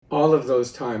All of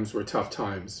those times were tough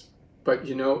times. But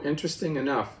interesting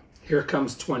enough, here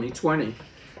comes 2020.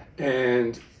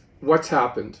 And what's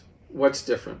happened? What's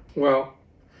different? Well,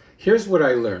 here's what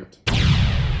I learned.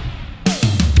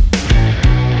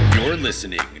 You're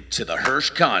listening to the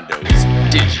Hersh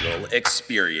Condos Digital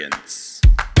Experience.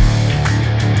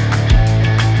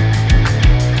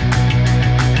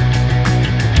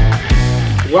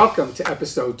 Welcome to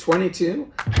episode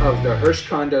 22 of the Hersh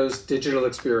Condos Digital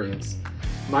Experience.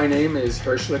 My name is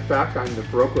Hersh. I'm the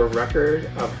broker of record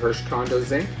of Hersh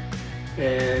Condos Inc.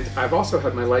 And I've also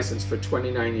had my license for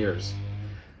 29 years.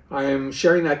 I am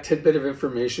sharing that tidbit of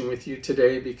information with you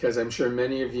today because I'm sure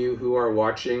many of you who are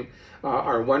watching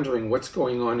are wondering what's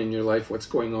going on in your life, what's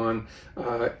going on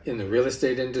in the real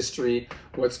estate industry,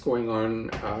 what's going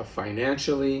on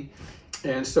financially.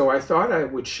 And so I thought I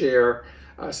would share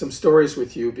some stories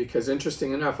with you because,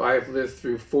 interesting enough, I've lived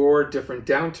through 4 different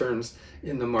downturns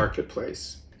in the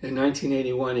marketplace. In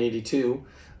 1981-82,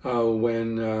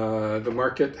 when the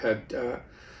market had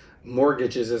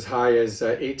mortgages as high as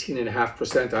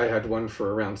 18.5%, I had one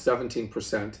for around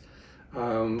 17%.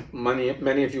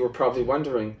 Many of you were probably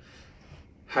wondering,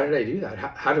 how did I do that?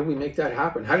 How did we make that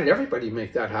happen? How did everybody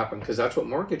make that happen? Because that's what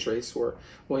mortgage rates were.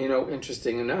 Well,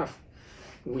 interesting enough,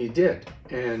 we did,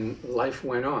 and life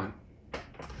went on.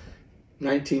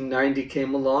 1990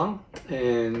 came along,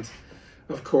 and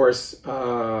of course,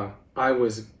 I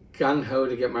was gung-ho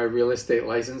to get my real estate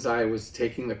license. I was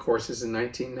taking the courses in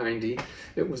 1990.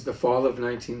 It was the fall of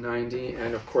 1990,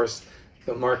 and of course,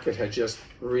 the market had just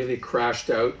really crashed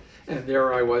out, and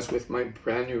there I was with my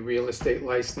brand new real estate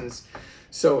license,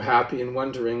 so happy and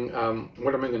wondering,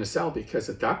 what am I going to sell? Because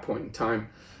at that point in time,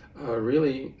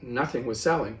 really nothing was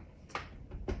selling.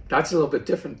 That's a little bit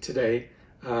different today.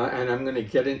 And I'm going to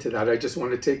get into that. I just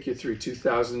want to take you through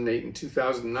 2008 and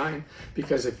 2009,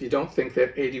 because if you don't think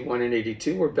that 81 and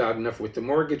 82 were bad enough with the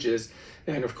mortgages,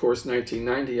 and of course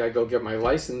 1990 I go get my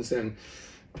license and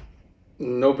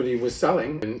nobody was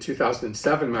selling. In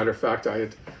 2007, matter of fact, I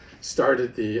had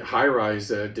started the high-rise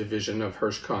division of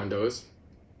Hersh Condos.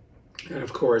 And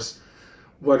of course,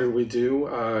 what did we do?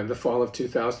 In the fall of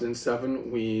 2007,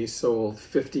 we sold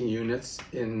 50 units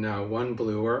in one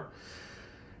blower.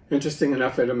 Interesting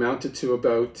enough, it amounted to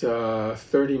about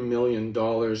 $30 million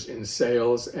in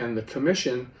sales, and the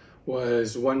commission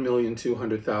was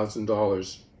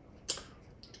 $1,200,000.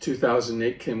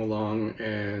 2008 came along,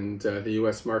 and the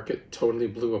U.S. market totally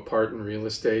blew apart in real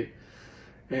estate.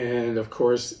 And of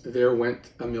course, there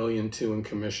went $1.2 million in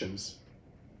commissions.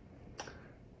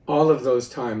 All of those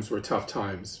times were tough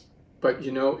times. But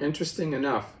interesting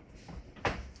enough,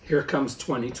 here comes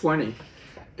 2020,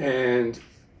 and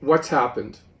what's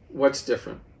happened? What's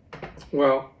different?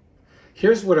 Well,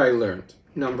 here's what I learned.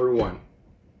 Number 1,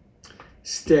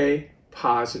 stay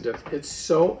positive. It's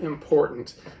so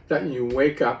important that you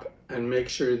wake up and make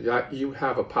sure that you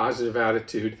have a positive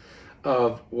attitude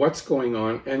of what's going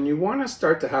on, and you want to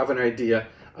start to have an idea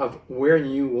of where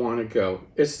you want to go.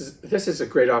 This is a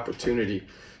great opportunity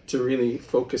to really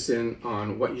focus in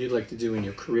on what you'd like to do in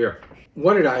your career.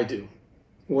 What did I do?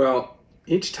 Well,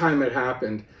 each time it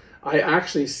happened, I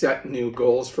actually set new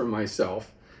goals for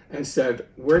myself and said,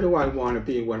 where do I want to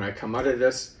be when I come out of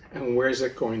this, and where is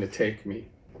it going to take me?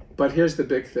 But here's the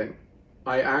big thing.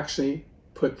 I actually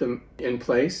put them in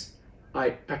place.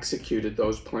 I executed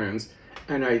those plans,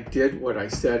 and I did what I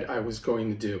said I was going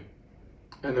to do.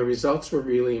 And the results were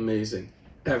really amazing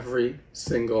every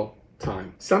single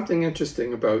time. Something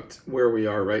interesting about where we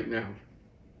are right now.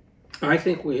 I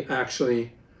think we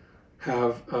actually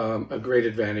have a great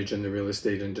advantage in the real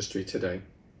estate industry today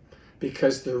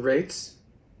because the rates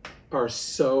are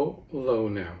so low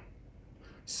now.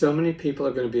 So many people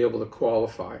are going to be able to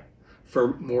qualify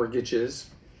for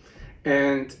mortgages,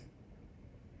 and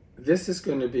this is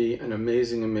going to be an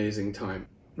amazing, amazing time.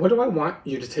 What do I want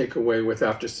you to take away with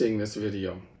after seeing this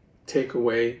video? Take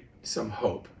away some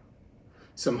hope.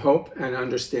 Some hope and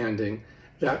understanding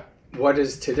that what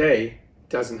is today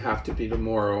doesn't have to be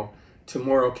tomorrow.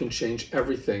 Tomorrow can change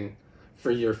everything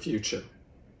for your future.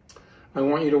 I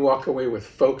want you to walk away with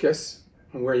focus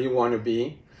on where you want to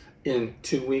be in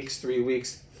 2 weeks, 3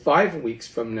 weeks, 5 weeks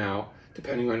from now,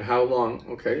 depending on how long,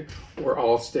 we're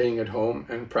all staying at home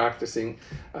and practicing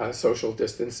social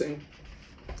distancing.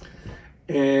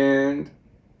 And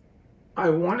I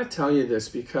want to tell you this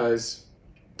because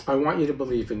I want you to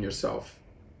believe in yourself.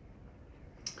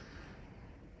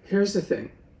 Here's the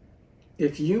thing.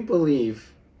 If you believe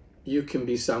you can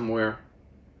be somewhere,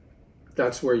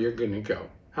 that's where you're going to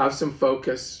go. Have some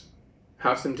focus,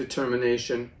 have some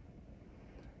determination,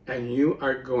 and you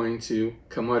are going to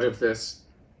come out of this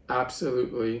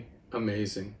absolutely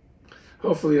amazing.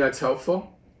 Hopefully that's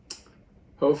helpful.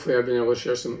 Hopefully I've been able to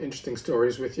share some interesting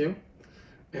stories with you.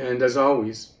 And as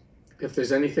always, if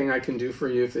there's anything I can do for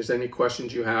you, if there's any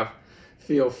questions you have,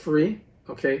 feel free,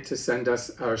 okay, to send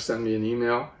me an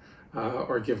email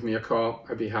or give me a call.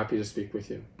 I'd be happy to speak with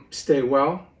you. Stay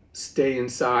well, stay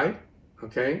inside,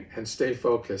 okay, and stay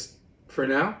focused. For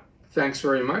now, thanks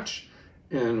very much,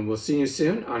 and we'll see you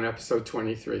soon on episode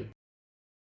 23.